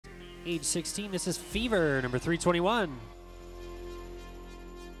age 16. This is Fever, number 321.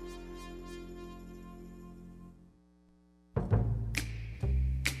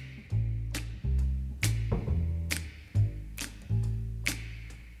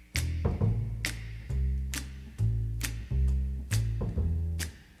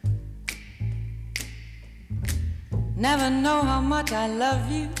 Never know how much I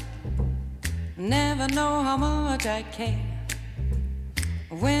love you, never know how much I care.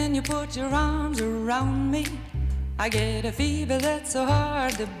 When you put your arms around me, I get a fever that's so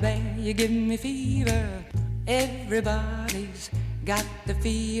hard to bear. You give me fever, everybody's got the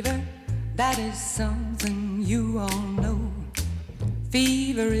fever. That is something you all know.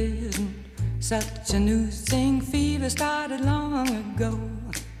 Fever isn't such a new thing, fever started long ago.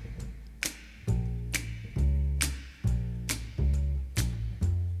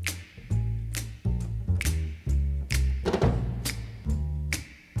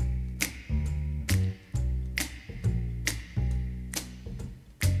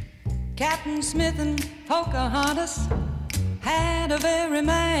 Captain Smith and Pocahontas had a very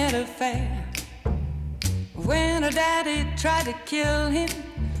mad affair. When her daddy tried to kill him,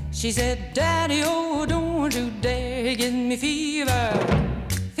 she said, "Daddy, oh, don't you dare give me fever."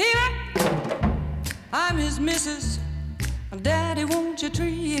 Fever! I'm his missus. Daddy, won't you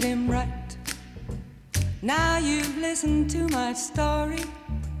treat him right? Now you've listened to my story.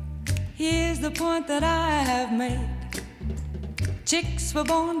 Here's the point that I have made. Chicks were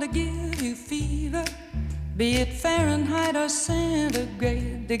born to give you fever, be it Fahrenheit or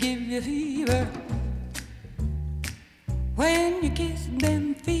centigrade, they give you fever. When you kiss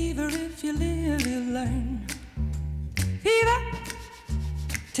them, fever, if you live, you learn. Fever,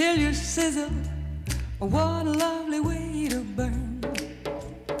 till you sizzle, what a lovely way